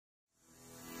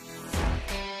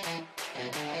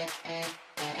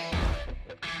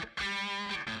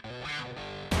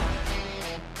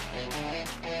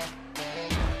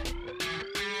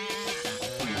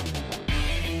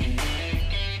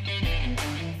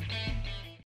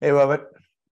Hey, Robert.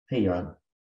 Hey, Yaron.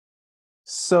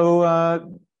 So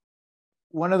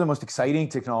one of the most exciting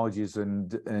technologies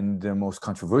and the most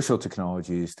controversial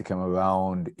technologies to come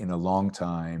around in a long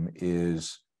time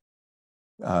is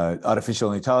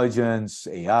artificial intelligence,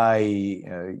 AI.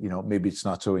 Maybe it's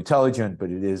not so intelligent, but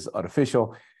it is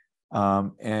artificial.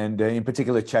 And in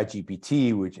particular,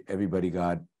 ChatGPT, which everybody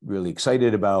got really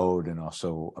excited about and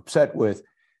also upset with.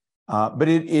 But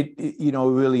it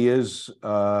really is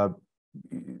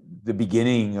the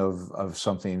beginning of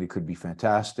something that could be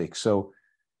fantastic. So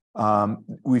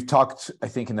we've talked, I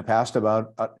think, in the past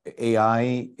about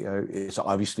AI. It's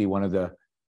obviously one of the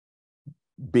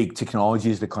big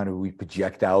technologies that kind of we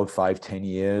project out 5-10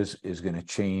 years is going to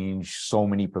change so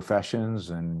many professions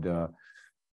and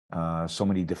so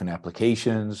many different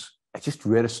applications. I just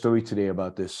read a story today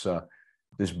about this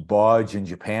barge in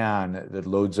Japan that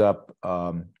loads up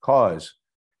cars,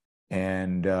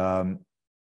 and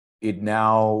it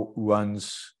now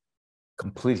runs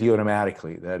completely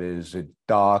automatically. That is, it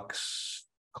docks,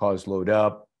 cars load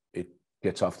up, it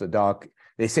gets off the dock.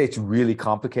 They say it's really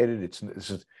complicated. It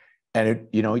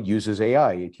uses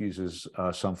AI. It uses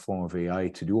some form of AI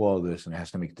to do all this, and it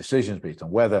has to make decisions based on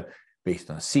weather,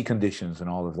 based on sea conditions, and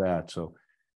all of that. So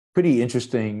pretty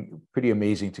interesting, pretty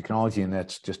amazing technology, and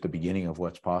that's just the beginning of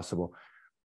what's possible.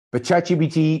 But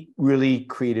ChatGPT really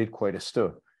created quite a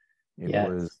stir.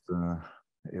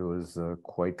 It was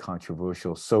quite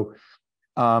controversial. So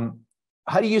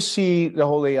how do you see the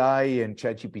whole AI and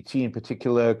ChatGPT in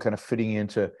particular kind of fitting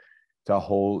into the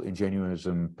whole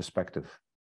Ingenuism perspective?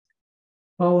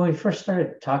 Well, when we first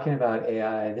started talking about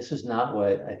AI, this was not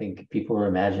what I think people were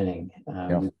imagining.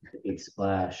 The big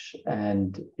splash,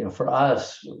 and for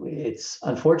us, it's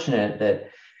unfortunate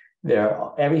that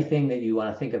everything that you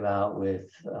want to think about with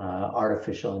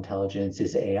artificial intelligence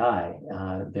is AI.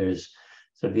 There's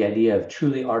sort of the idea of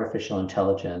truly artificial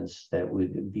intelligence that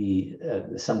would be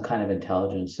some kind of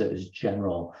intelligence that was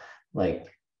general, like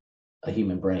a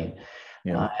human brain.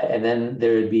 And then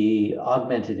there would be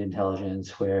augmented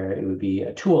intelligence, where it would be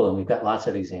a tool, and we've got lots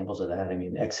of examples of that. I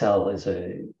mean, Excel is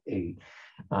a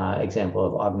example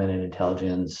of augmented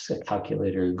intelligence, a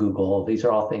calculator, Google. These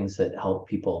are all things that help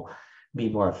people be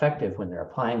more effective when they're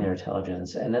applying their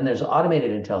intelligence. And then there's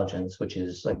automated intelligence, which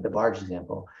is like the barge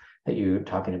example that you're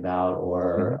talking about,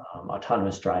 or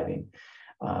autonomous driving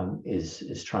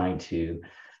is trying to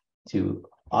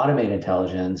automate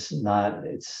intelligence.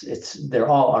 They're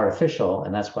all artificial,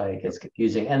 and that's why it gets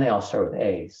confusing, and they all start with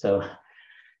A. So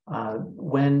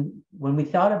when we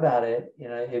thought about it,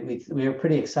 we were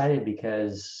pretty excited,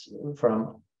 because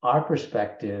from our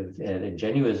perspective at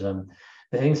Ingenuism,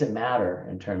 the things that matter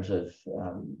in terms of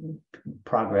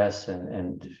progress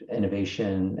and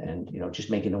innovation and just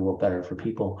making the world better for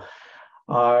people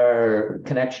are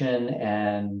connection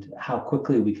and how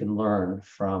quickly we can learn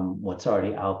from what's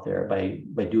already out there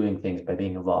by doing things, by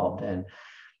being involved. And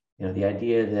the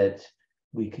idea that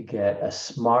we could get a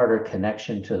smarter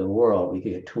connection to the world, we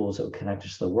could get tools that would connect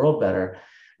us to the world better,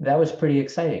 that was pretty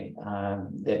exciting.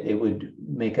 That it would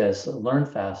make us learn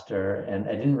faster. And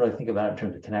I didn't really think about it in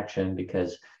terms of connection,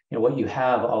 because what you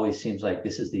have always seems like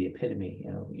this is the epitome.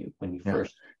 When you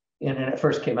first internet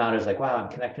first came out, it was like, wow,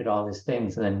 I'm connected to all these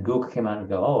things. And then Google came out and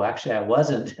go, oh, actually I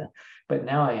wasn't, but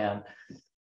now I am.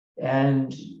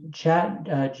 And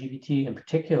ChatGPT in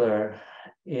particular,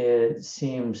 it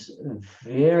seems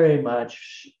very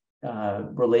much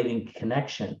relating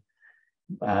connection,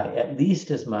 at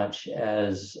least as much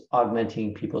as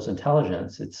augmenting people's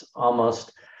intelligence. It's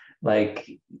almost like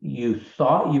you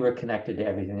thought you were connected to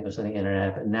everything that was on the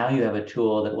internet, but now you have a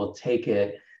tool that will take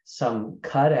it, some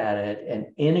cut at it, and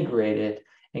integrate it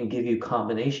and give you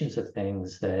combinations of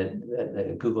things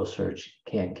that Google search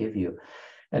can't give you.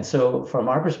 And so from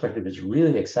our perspective, it's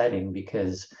really exciting,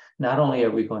 because not only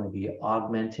are we going to be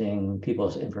augmenting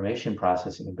people's information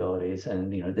processing abilities,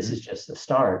 and this is just the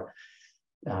start,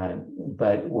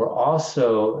 but we're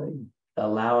also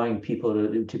allowing people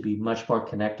to be much more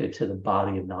connected to the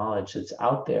body of knowledge that's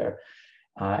out there,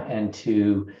 and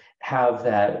to have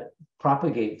that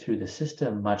propagate through the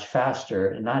system much faster,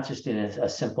 and not just in a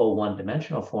simple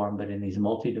one-dimensional form, but in these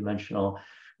multi-dimensional,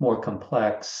 more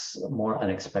complex, more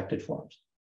unexpected forms.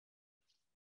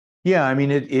 Yeah, I mean,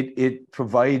 it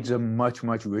provides a much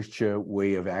richer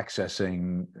way of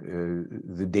accessing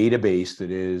the database that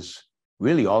is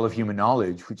really all of human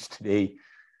knowledge, which today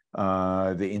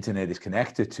the internet is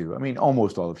connected to. I mean,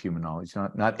 almost all of human knowledge.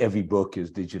 Not every book is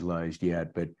digitalized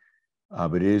yet, but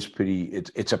it is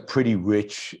it's a pretty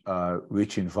rich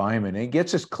environment. And it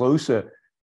gets us closer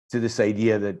to this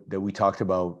idea that we talked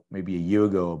about maybe a year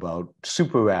ago, about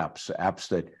super apps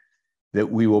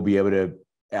that we will be able to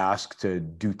ask to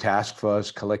do tasks for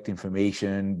us, collect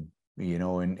information,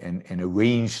 and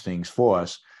arrange things for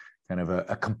us, kind of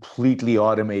a completely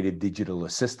automated digital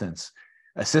assistant,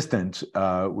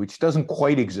 which doesn't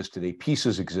quite exist today.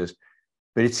 Pieces exist,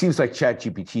 but it seems like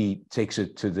ChatGPT takes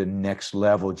it to the next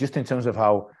level, just in terms of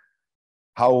how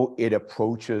it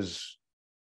approaches,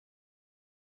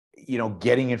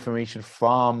 getting information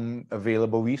from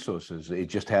available resources. It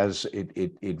just has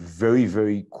it very,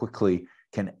 very quickly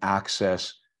can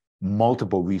access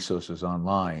multiple resources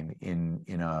online in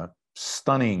a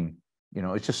stunning,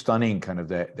 it's just stunning kind of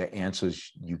the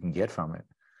answers you can get from it.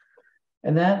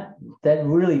 And that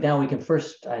really, now we can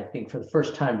first, I think for the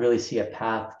first time, really see a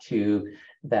path to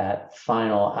that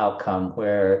final outcome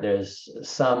where there's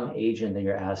some agent that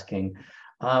you're asking,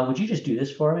 would you just do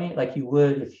this for me? Like you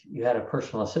would if you had a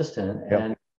personal assistant. Yep.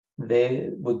 And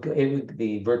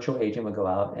the virtual agent would go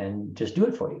out and just do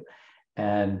it for you.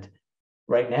 And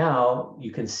right now,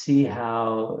 you can see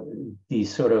how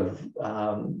these sort of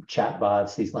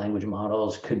chatbots, these language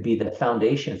models could be the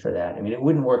foundation for that. I mean, it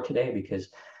wouldn't work today because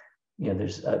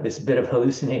there's this bit of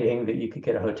hallucinating that you could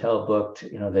get a hotel booked,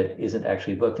 that isn't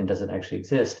actually booked and doesn't actually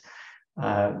exist.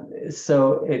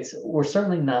 So we're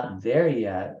certainly not there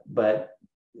yet, but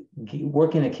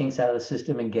working the kinks out of the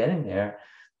system and getting there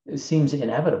seems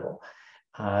inevitable.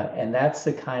 And that's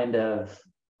the kind of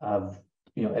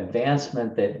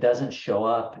advancement that doesn't show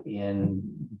up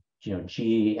in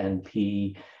G and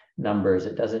P numbers.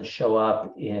 It doesn't show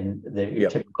up in your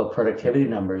typical productivity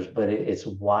numbers, but it's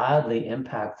wildly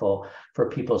impactful for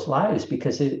people's lives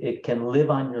because it can live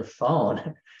on your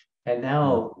phone. And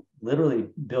now literally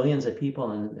billions of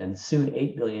people and soon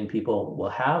 8 billion people will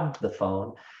have the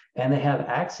phone, and they have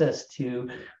access to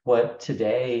what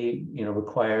today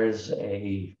requires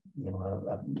a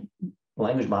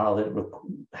language model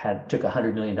that took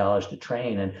 $100 million to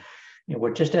train. And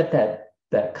we're just at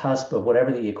that cusp of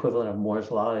whatever the equivalent of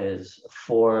Moore's law is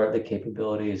for the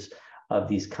capabilities of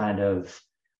these kind of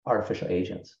artificial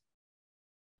agents.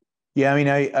 Yeah, I mean,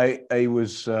 I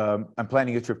was I'm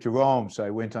planning a trip to Rome, so I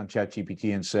went on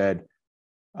ChatGPT and said,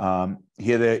 here are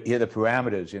the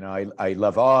parameters. I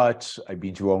love art. I've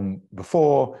been to Rome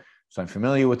before, so I'm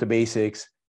familiar with the basics.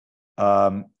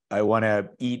 I want to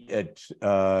eat at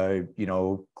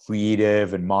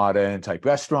creative and modern type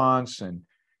restaurants and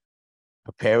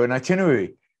prepare an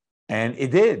itinerary. And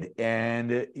it did.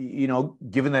 And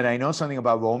given that I know something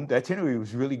about Rome, the itinerary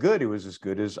was really good. It was as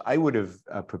good as I would have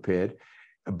prepared,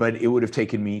 but it would have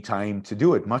taken me time to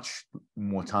do it, much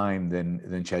more time than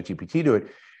ChatGPT do it.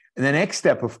 And the next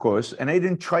step, of course, and I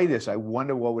didn't try this. I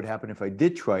wonder what would happen if I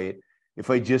did try it. If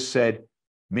I just said,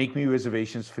 make me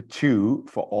reservations for 2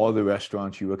 for all the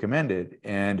restaurants you recommended.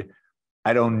 And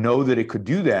I don't know that it could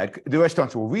do that. The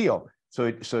restaurants were real. So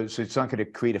it's not going to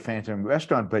create a phantom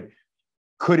restaurant, but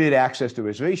could it access the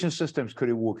reservation systems? Could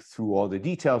it work through all the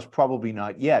details? Probably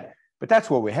not yet, but that's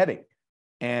where we're heading.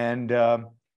 And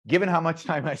given how much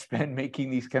time I spend making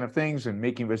these kind of things and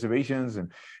making reservations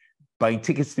and buying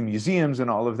tickets to museums and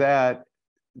all of that,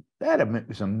 that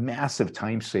is a massive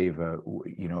time saver,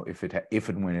 if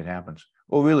and when it happens.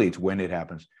 Well, really, it's when it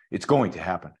happens. It's going to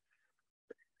happen.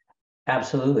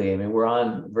 Absolutely. I mean, we're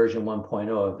on version 1.0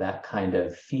 of that kind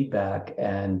of feedback,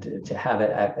 and to have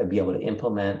it be able to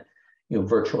implement,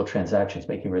 virtual transactions,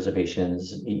 making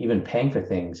reservations, even paying for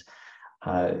things,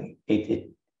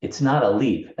 it's not a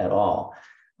leap at all.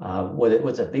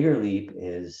 What's a bigger leap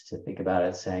is to think about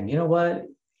it saying, you know what,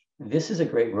 this is a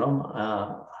great Rome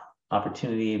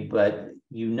opportunity, but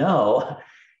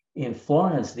in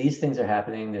Florence, these things are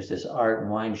happening. There's this art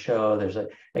and wine show. There's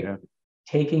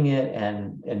taking it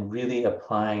and really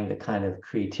applying the kind of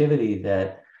creativity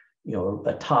that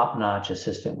a top-notch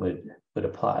assistant would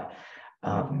apply.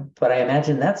 But I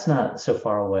imagine that's not so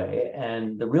far away,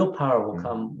 and the real power will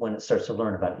come when it starts to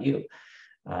learn about you.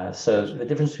 So the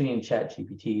difference between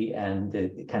ChatGPT and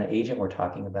the kind of agent we're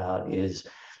talking about is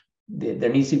there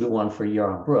needs to be one for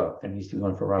Yaron Brook. There needs to be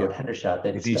one for Robert Hendershott.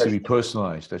 It needs to be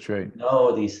personalized. That's right.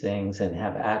 Know these things and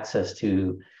have access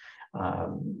to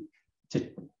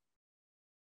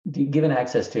given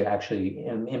access to actually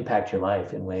impact your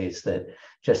life in ways that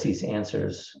just these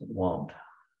answers won't.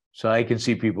 So I can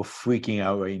see people freaking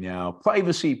out right now.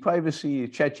 Privacy.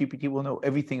 ChatGPT will know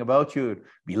everything about you. It'll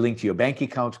be linked to your bank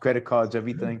accounts, credit cards,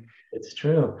 everything. It's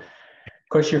true. Of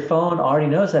course, your phone already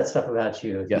knows that stuff about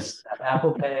you. Yes. You have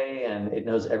Apple Pay, and it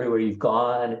knows everywhere you've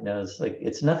gone. It knows,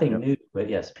 it's nothing new, but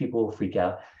yes, people will freak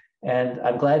out. And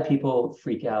I'm glad people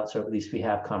freak out, so at least we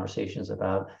have conversations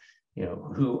about,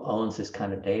 who owns this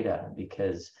kind of data,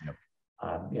 because,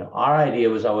 our idea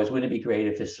was always, wouldn't it be great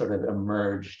if this sort of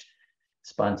emerged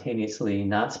spontaneously,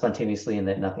 not spontaneously in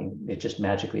that nothing, it just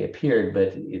magically appeared,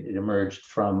 but it emerged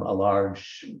from a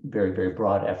large, very, very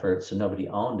broad effort, so nobody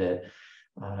owned it.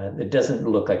 It doesn't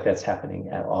look like that's happening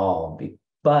at all.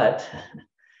 But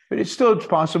it's still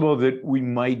possible that we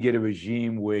might get a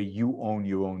regime where you own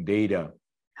your own data.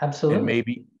 Absolutely. And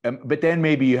maybe, but then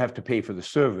maybe you have to pay for the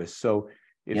service. So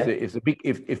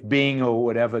if Bing or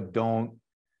whatever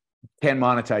can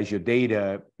monetize your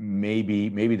data,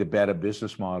 maybe the better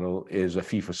business model is a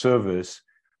fee for service,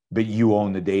 but you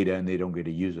own the data and they don't get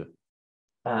to use it.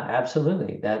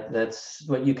 Absolutely. That's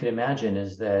what you could imagine,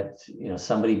 is that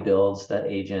somebody builds that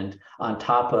agent on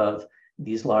top of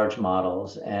these large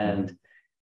models, and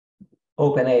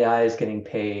OpenAI is getting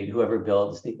paid. Whoever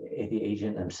builds the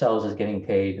agent themselves is getting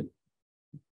paid,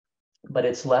 but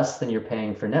it's less than you're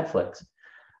paying for Netflix,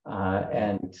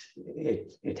 and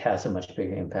it has a much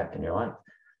bigger impact in your life.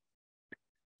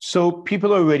 So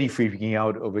people are already freaking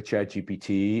out over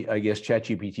ChatGPT. I guess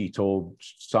ChatGPT told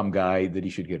some guy that he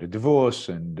should get a divorce,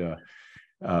 and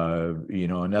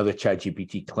another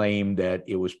ChatGPT claimed that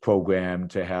it was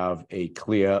programmed to have a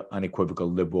clear,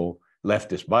 unequivocal liberal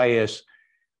leftist bias,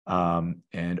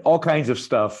 and all kinds of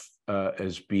stuff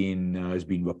has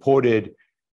been reported.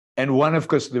 And one, of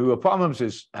course, the real problems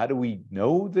is, how do we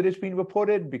know that it's been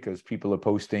reported? Because people are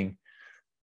posting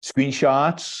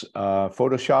screenshots.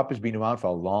 Photoshop has been around for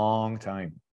a long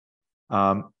time.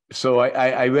 So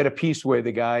I read a piece where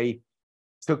the guy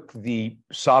took the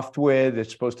software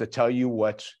that's supposed to tell you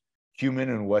what's human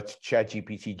and what's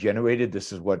ChatGPT generated.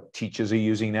 This is what teachers are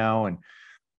using now and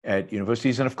at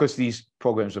universities. And of course, these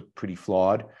programs are pretty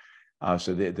flawed.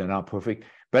 So they're not perfect.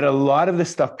 But a lot of the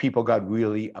stuff people got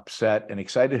really upset and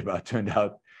excited about turned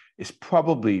out is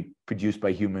probably produced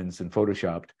by humans and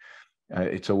photoshopped.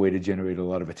 It's a way to generate a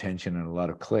lot of attention and a lot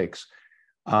of clicks.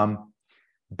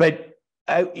 But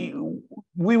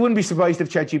we wouldn't be surprised if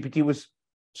ChatGPT was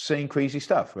saying crazy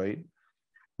stuff, right?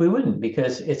 We wouldn't,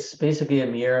 because it's basically a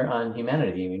mirror on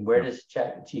humanity. I mean, where does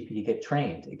ChatGPT get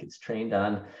trained? It gets trained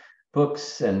on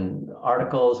books and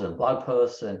articles and blog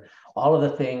posts and all of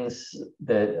the things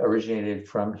that originated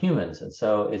from humans. And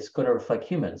so it's going to reflect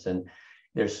humans. And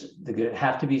there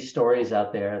have to be stories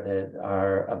out there that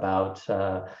are about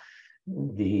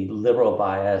the liberal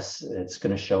bias that's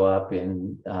going to show up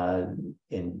in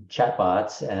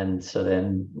chatbots. And so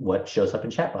then what shows up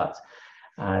in chatbots?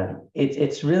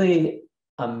 It's really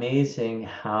amazing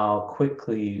how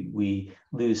quickly we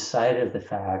lose sight of the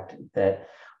fact that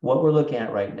what we're looking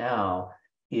at right now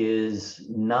is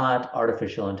not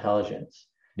artificial intelligence.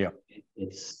 Yeah.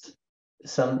 It's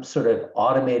some sort of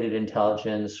automated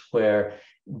intelligence where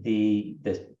the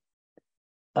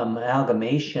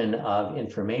amalgamation of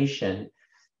information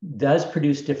does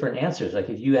produce different answers. Like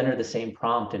if you enter the same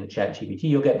prompt in ChatGPT,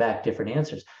 you'll get back different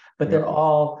answers, but they're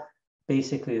all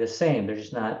basically the same. They're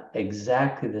just not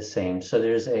exactly the same. So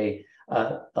there's a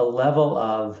level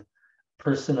of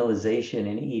personalization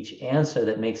in each answer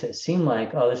that makes it seem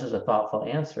like, oh, this is a thoughtful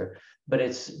answer, but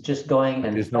it's just going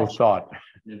and there's no thought.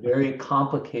 A very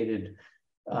complicated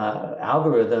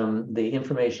algorithm, the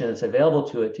information that's available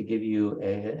to it to give you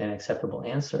an acceptable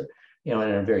answer, and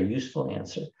a very useful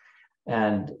answer.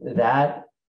 And that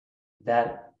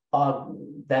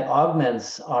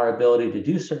augments our ability to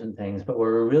do certain things, but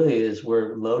where it really is,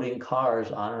 we're loading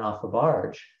cars on and off a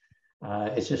barge.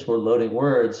 It's just we're loading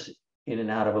words in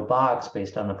and out of a box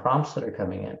based on the prompts that are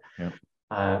coming in.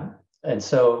 Yeah. And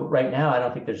so right now, I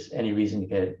don't think there's any reason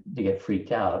to get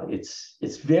freaked out.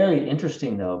 It's very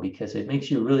interesting though, because it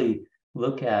makes you really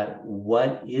look at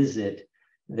what is it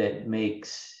that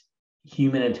makes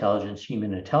human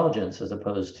intelligence as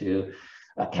opposed to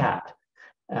a cat.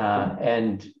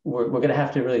 And we're going to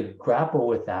have to really grapple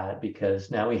with that, because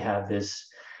now we have this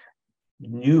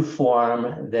new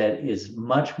form that is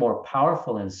much more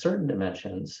powerful in certain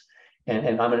dimensions.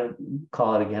 And I'm going to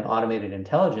call it again, automated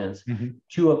intelligence,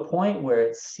 to a point where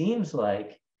it seems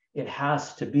like it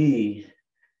has to be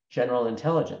general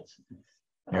intelligence.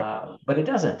 But it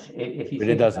doesn't.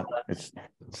 It doesn't. It's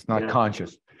not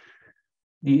conscious.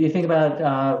 You think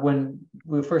about when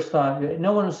we first thought,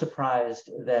 no one was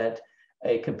surprised that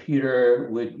a computer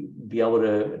would be able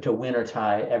to win or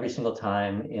tie every single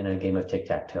time in a game of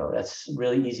tic-tac-toe. That's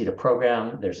really easy to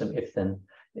program. There's some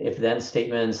if-then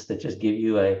statements that just give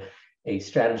you a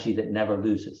strategy that never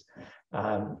loses.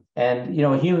 And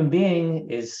a human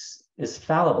being is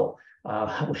fallible.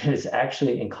 I was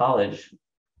actually in college.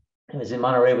 I was in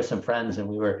Monterey with some friends, and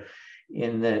we were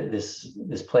in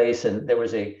this place, and there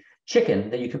was a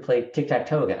chicken that you could play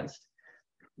tic-tac-toe against.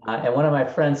 And one of my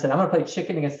friends said, I'm going to play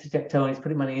chicken against tic-tac-toe, and he's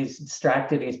putting money, he's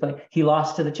distracted, and he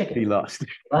lost to the chicken. He lost.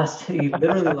 He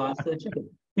literally lost to the chicken.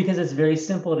 Because it's very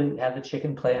simple to have the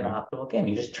chicken play an optimal game.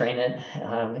 You just train it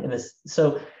in this.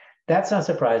 So that's not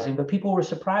surprising, but people were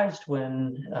surprised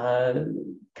when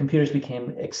computers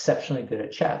became exceptionally good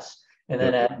at chess, and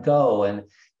then at Go, and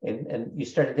you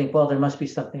start to think, well, there must be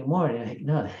something more. And you're like,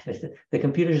 no, the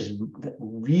computer is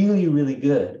really, really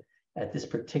good at this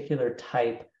particular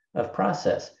type of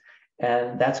process.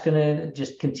 And that's going to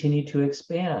just continue to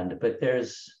expand. But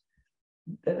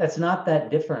that's not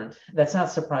that different. That's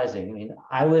not surprising. I mean,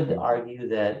 I would argue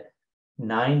that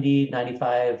 90,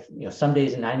 95, some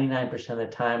days 99% of the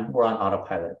time we're on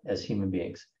autopilot as human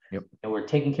beings. Yep. And we're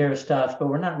taking care of stuff, but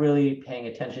we're not really paying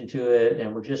attention to it.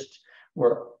 And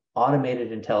we're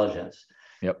automated intelligence.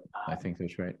 Yep, I think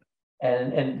that's right.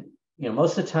 And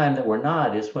most of the time that we're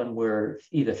not is when we're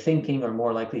either thinking or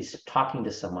more likely talking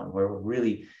to someone, where we're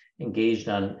really engaged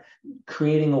on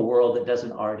creating a world that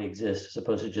doesn't already exist, as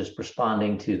opposed to just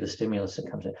responding to the stimulus that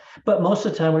comes in. But most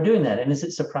of the time we're doing that. And is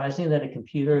it surprising that a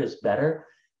computer is better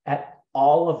at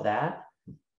all of that?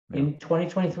 Yeah. In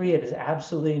 2023, it is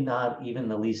absolutely not even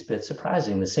the least bit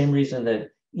surprising. The same reason that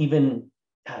even,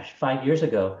 5 years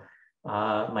ago,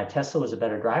 my Tesla was a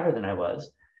better driver than I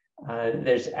was.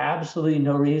 There's absolutely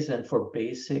no reason for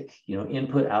basic,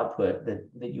 input output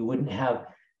that you wouldn't have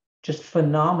just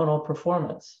phenomenal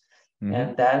performance. Mm-hmm.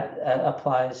 And that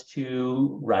applies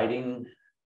to writing,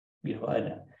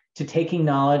 to taking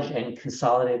knowledge and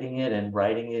consolidating it and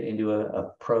writing it into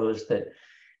a prose that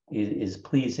is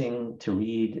pleasing to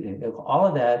read. And all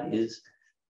of that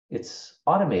it's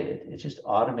automated. It's just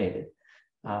automated.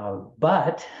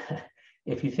 But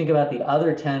if you think about the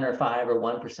other 10 or 5 or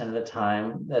 1% of the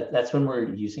time, that's when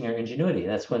we're using our ingenuity.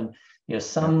 That's when,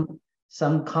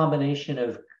 some combination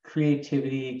of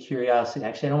creativity, curiosity.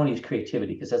 Actually, I don't want to use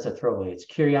creativity because that's a throwaway. It's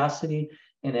curiosity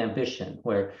and ambition,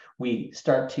 where we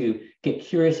start to get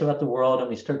curious about the world and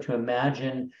we start to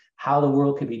imagine how the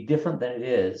world could be different than it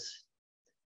is.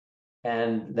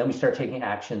 And then we start taking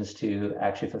actions to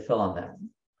actually fulfill on that.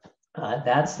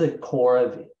 That's the core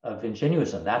of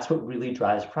Ingenuism. That's what really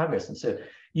drives progress. And so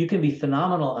you can be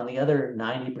phenomenal on the other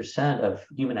 90% of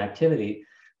human activity,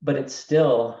 but it's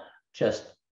still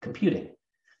just computing.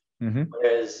 Mm-hmm.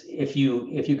 Whereas if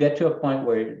you get to a point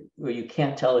where you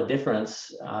can't tell the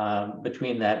difference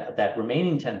between that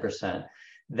remaining 10%,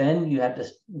 then you have to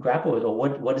grapple with, well,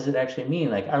 what does it actually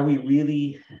mean? Like, are we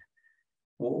really,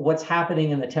 what's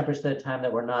happening in the 10% of the time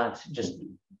that we're not just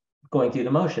going through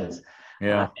the motions?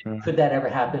 Yeah. Could that ever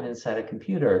happen inside a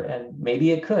computer? And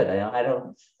maybe it could. I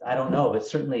don't know, but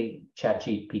certainly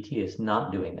ChatGPT is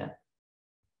not doing that.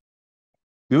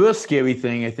 The real scary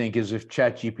thing, I think, is if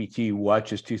ChatGPT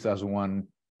watches 2001,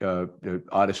 the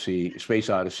Odyssey, Space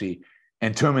Odyssey,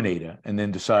 and Terminator, and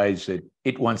then decides that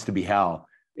it wants to be Hal.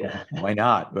 Yeah. Why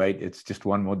not, right? It's just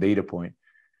one more data point.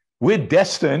 We're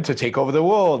destined to take over the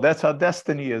world. That's our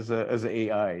destiny as an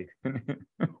AI.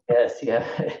 Yes, yeah.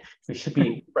 We should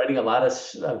be writing a lot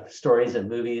of stories and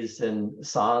movies and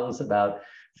songs about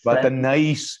the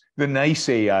nice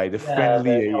AI, the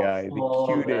friendly AI,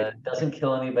 the cute, doesn't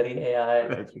kill anybody AI.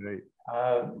 That's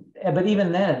right. But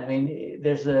even then, I mean,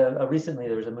 recently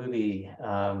there was a movie,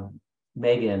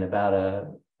 Megan, about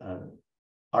a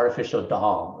artificial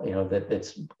doll,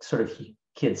 that's sort of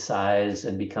kid size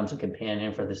and becomes a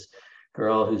companion for this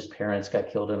girl whose parents got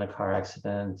killed in a car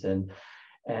accident, and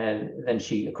then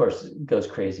she, of course, goes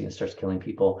crazy and starts killing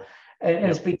people.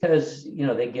 And it's because,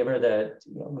 they give her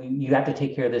you have to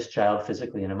take care of this child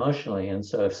physically and emotionally. And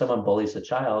so if someone bullies a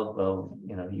child, well,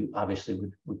 you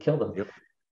obviously would kill them.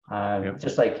 Yep.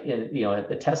 Just like at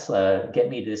the Tesla, get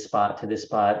me to this spot,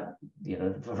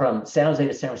 from San Jose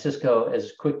to San Francisco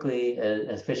as quickly,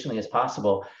 as efficiently as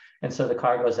possible. And so the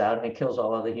car goes out and it kills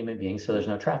all other human beings. So there's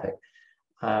no traffic.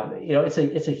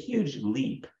 It's a huge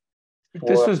leap.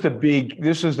 This was the big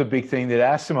thing that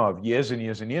Asimov years and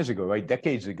years and years ago, right?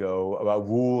 Decades ago, about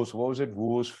rules. What was it?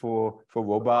 Rules for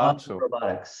robots?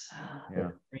 Robotics. Yeah.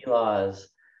 3 laws.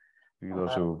 3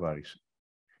 laws of robotics.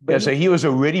 Yeah, so he was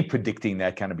already predicting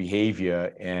that kind of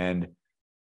behavior and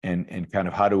kind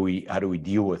of how do we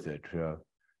deal with it?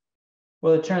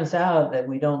 Well, it turns out that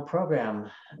we don't program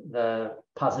the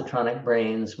positronic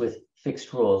brains with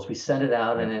fixed rules. We send it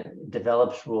out and it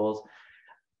develops rules.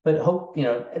 But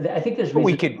I think there's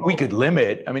reason we could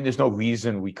limit. I mean, there's no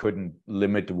reason we couldn't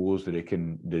limit the rules that it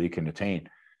can attain.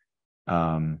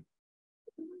 I'm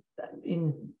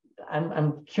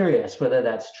curious whether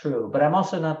that's true, but I'm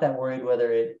also not that worried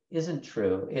whether it isn't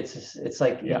true. It's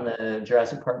like in the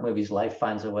Jurassic Park movies, life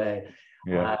finds a way.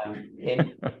 Yeah.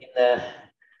 In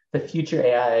the future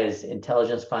AI's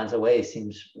intelligence finds a way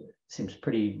seems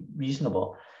pretty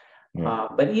reasonable.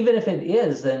 But even if it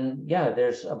is, then yeah,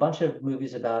 there's a bunch of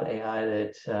movies about AI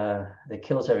that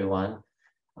kills everyone.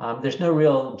 There's no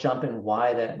real jump in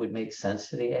why that would make sense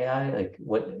to the AI. Like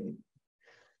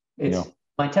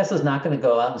my Tesla's not going to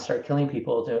go out and start killing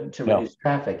people to reduce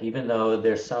traffic, even though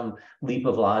there's some leap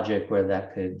of logic where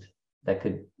that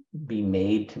could be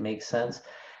made to make sense.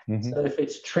 So if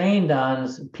it's trained on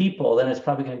people, then it's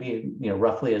probably going to be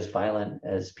roughly as violent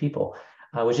as people,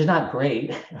 which is not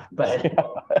great, but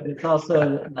it's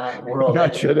also not world. I'm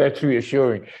not sure that's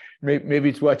reassuring. Maybe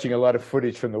it's watching a lot of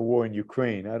footage from the war in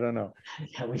Ukraine. I don't know.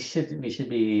 Yeah, we should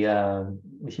be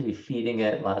feeding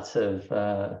it lots of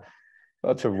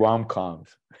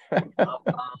rom-coms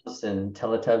and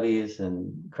Teletubbies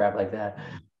and crap like that.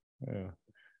 Yeah.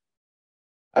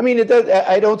 I mean, it does.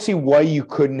 I don't see why you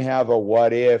couldn't have a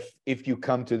what if you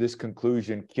come to this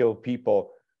conclusion, kill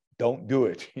people, don't do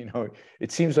it.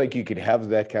 It seems like you could have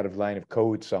that kind of line of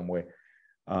code somewhere.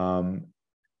 Or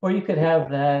you could have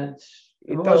that.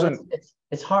 It doesn't.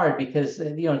 It's hard because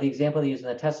the example they use in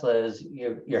the Tesla is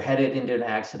you're headed into an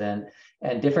accident,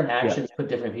 and different actions put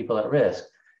different people at risk.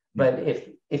 But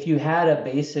if you had a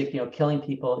basic, killing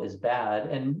people is bad,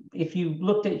 and if you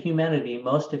looked at humanity,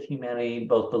 most of humanity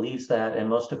both believes that, and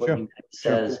most of what humanity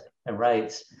says and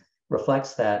writes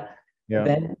reflects that.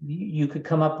 Then you could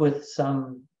come up with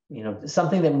something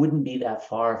that wouldn't be that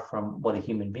far from what a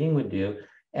human being would do,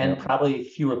 and probably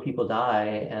fewer people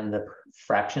die, and the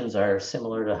fractions are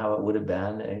similar to how it would have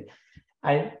been.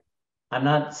 I'm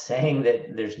not saying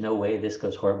that there's no way this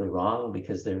goes horribly wrong,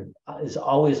 because there is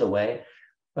always a way.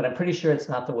 But I'm pretty sure it's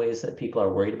not the ways that people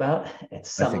are worried about.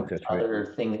 It's some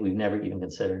other thing that we've never even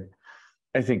considered.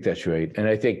 I think that's right. And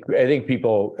I think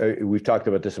people, we've talked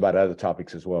about this about other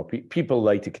topics as well. People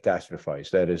like to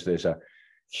catastrophize. That is, there's a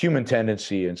human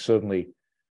tendency, and certainly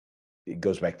it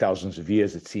goes back thousands of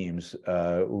years, it seems.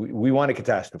 We want to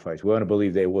catastrophize. We want to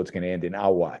believe the world's going to end in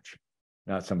our watch,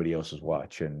 not somebody else's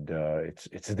watch. And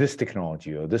it's this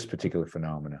technology or this particular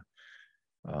phenomena.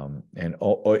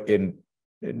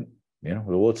 The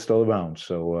world's still around,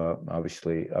 so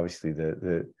obviously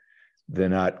they're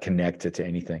not connected to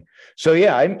anything. So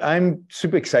yeah, I'm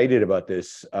super excited about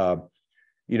this.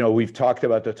 We've talked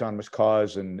about the autonomous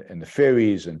cars and the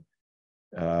ferries and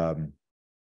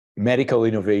medical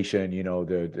innovation.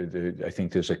 I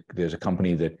think there's a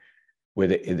company where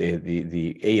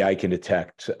the AI can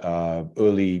detect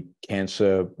early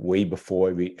cancer way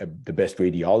before the best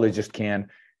radiologist can,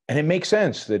 and it makes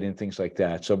sense that in things like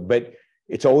that. So, but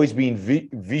it's always been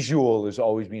visual has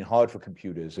always been hard for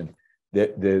computers, and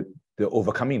they're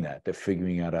overcoming that. They're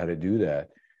figuring out how to do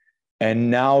that.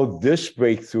 And now this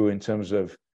breakthrough in terms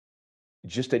of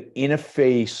just an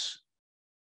interface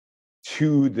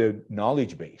to the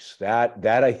knowledge base, that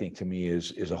I think to me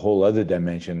is a whole other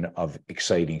dimension of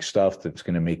exciting stuff that's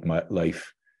going to make my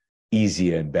life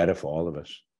easier and better for all of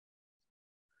us.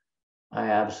 I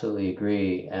absolutely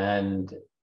agree. And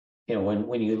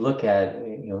when you look at,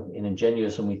 in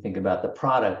Ingenuism, when we think about the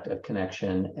product of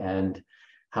connection and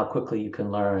how quickly you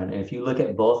can learn, and if you look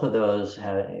at both of those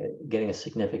getting a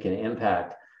significant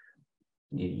impact,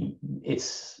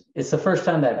 it's the first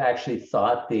time that I've actually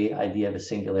thought the idea of a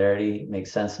singularity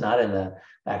makes sense, not in the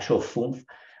actual foof,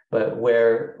 but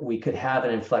where we could have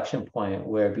an inflection point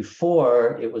where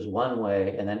before it was one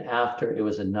way, and then after it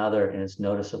was another, and it's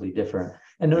noticeably different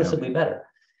and noticeably better.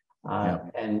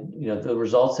 And the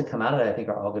results that come out of it, I think,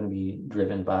 are all going to be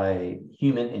driven by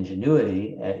human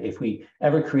ingenuity. If we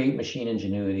ever create machine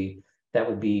ingenuity, that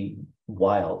would be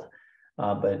wild.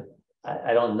 But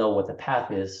I don't know what the path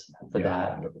is for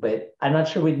that. But I'm not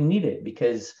sure we'd need it,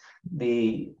 because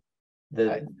go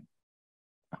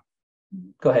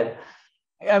ahead.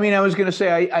 I mean, I was going to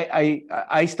say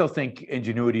I still think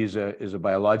ingenuity is a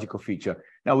biological feature.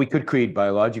 Now, we could create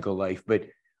biological life, but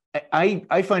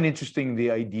I find interesting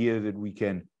the idea that we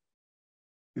can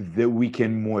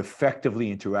more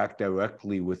effectively interact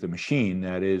directly with the machine.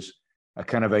 That is a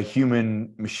kind of a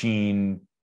human machine,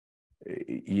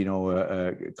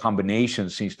 combination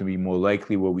seems to be more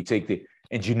likely, where we take the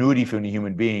ingenuity from the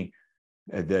human being,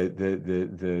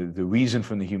 the reason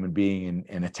from the human being,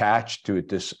 and attach to it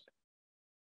this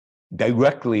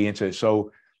directly into.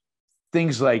 So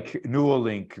things like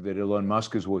Neuralink that Elon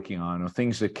Musk is working on, or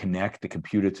things that connect the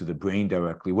computer to the brain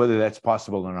directly, whether that's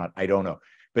possible or not, I don't know.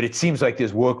 But it seems like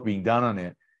there's work being done on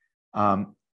it.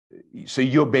 So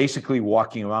you're basically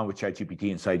walking around with ChatGPT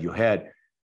inside your head.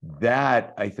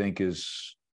 That, I think,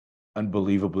 is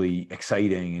unbelievably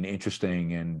exciting and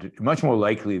interesting, and much more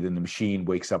likely than the machine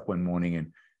wakes up one morning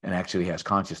and actually has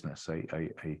consciousness.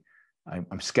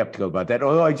 I'm skeptical about that.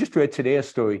 Although I just read today a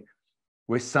story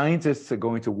where scientists are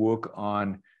going to work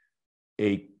on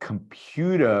a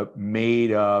computer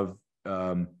made of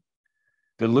that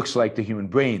looks like the human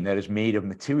brain, that is made of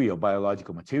material,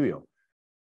 biological material.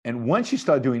 And once you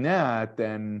start doing that,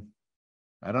 then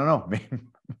I don't know,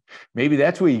 maybe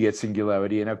that's where you get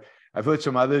singularity. And I've heard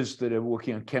some others that are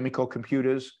working on chemical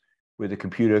computers, where the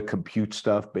computer computes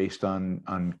stuff based on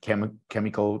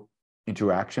chemical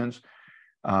interactions.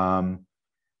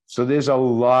 So there's a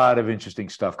lot of interesting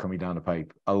stuff coming down the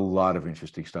pipe, a lot of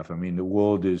interesting stuff. I mean, the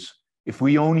world is, if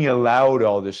we only allowed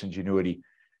all this ingenuity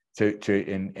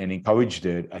and encouraged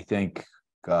it, I think,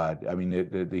 God, I mean,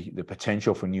 the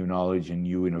potential for new knowledge and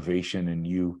new innovation and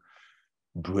new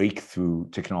breakthrough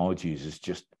technologies is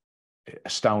just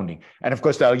astounding. And of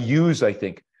course, they'll use, I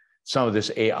think, some of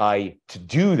this AI to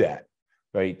do that,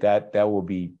 right? That will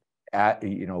be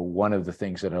one of the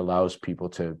things that allows people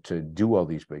to do all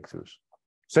these breakthroughs.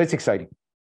 So it's exciting.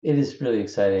 It is really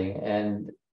exciting.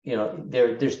 And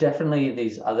there's definitely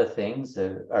these other things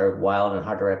that are wild and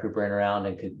hard to wrap your brain around,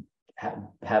 and could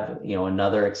have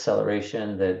another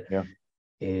acceleration that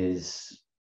is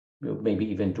maybe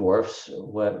even dwarfs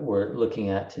what we're looking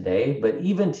at today. But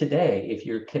even today, if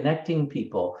you're connecting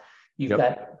people, you've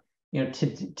got,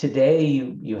 today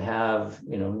you have,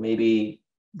 maybe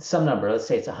some number, let's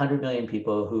say it's 100 million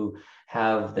people who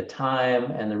have the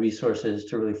time and the resources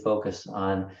to really focus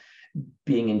on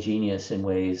being ingenious in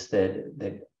ways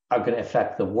that are going to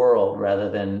affect the world rather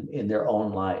than in their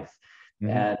own life.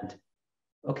 Mm-hmm. And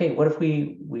okay, what if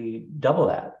we double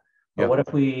that? Or what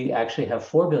if we actually have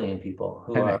 4 billion people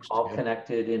who are all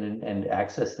connected in and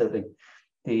access the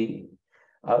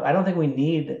I don't think we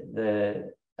need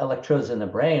the electrodes in the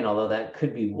brain, although that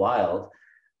could be wild.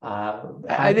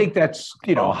 I think that's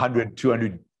 100,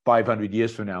 200, 500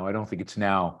 years from now. I don't think it's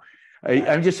now.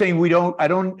 I'm just saying I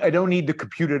don't need the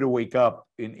computer to wake up.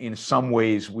 In some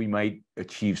ways, we might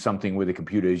achieve something where the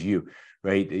computer is you,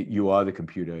 right? You are the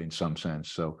computer in some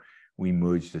sense. So we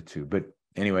merge the two. But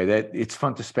anyway, it's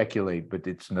fun to speculate, but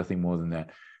it's nothing more than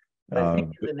that. I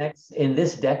think in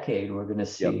this decade, we're going to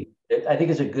see, I think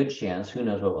there's a good chance, who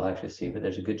knows what we'll actually see, but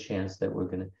there's a good chance that we're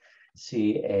going to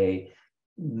see a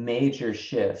major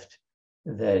shift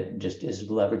that just is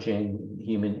leveraging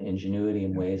human ingenuity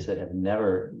in ways that have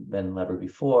never been leveraged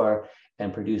before,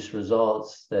 and produce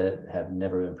results that have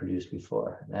never been produced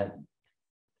before.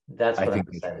 That's what I'm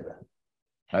excited about.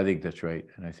 I think that's right,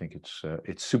 and I think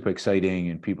it's super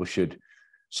exciting, and people should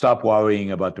stop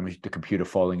worrying about the computer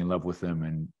falling in love with them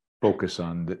and focus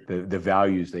on the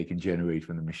values they can generate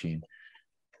from the machine.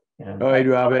 Yeah. All right,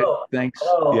 Robert. Thanks.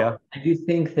 I do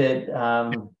think that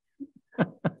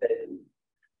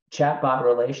chatbot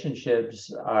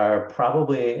relationships are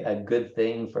probably a good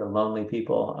thing for lonely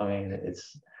people. I mean,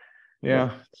 it's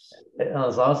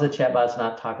as long as the chatbot's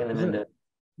not talking them into,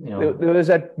 There was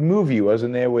that movie,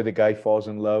 wasn't there, where the guy falls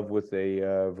in love with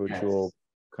a virtual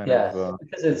kind of.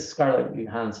 Because it's Scarlett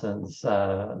Johansson's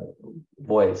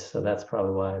voice, so that's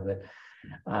probably why.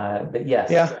 But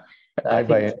yes. Yeah, I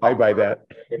buy that.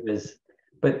 It was,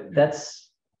 but that's.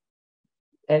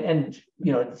 And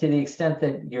to the extent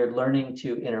that you're learning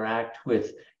to interact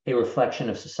with a reflection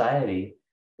of society,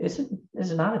 is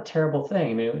not a terrible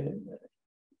thing. I mean,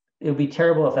 it would be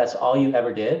terrible if that's all you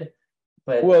ever did.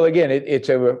 But well, again, it's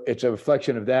a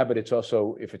reflection of that, but it's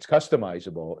also, if it's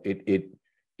customizable,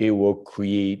 it will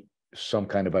create some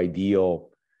kind of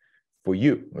ideal for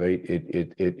you, right?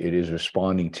 It is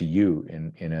responding to you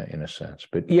in a sense.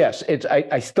 But yes,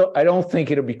 I don't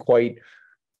think it'll be quite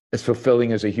as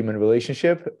fulfilling as a human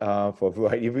relationship for a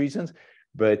variety of reasons,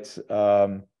 but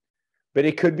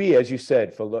it could be, as you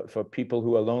said, for people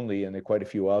who are lonely, and there are quite a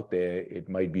few out there, it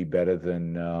might be better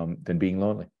than being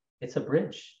lonely. It's a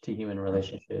bridge to human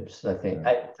relationships, I think.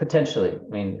 Potentially. I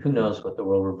mean, who knows what the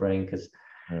world will bring, because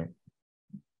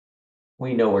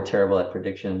we know we're terrible at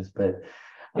predictions, but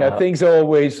things are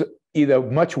always either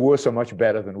much worse or much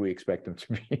better than we expect them to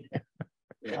be.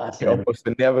 Almost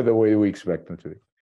never the way we expect them to be.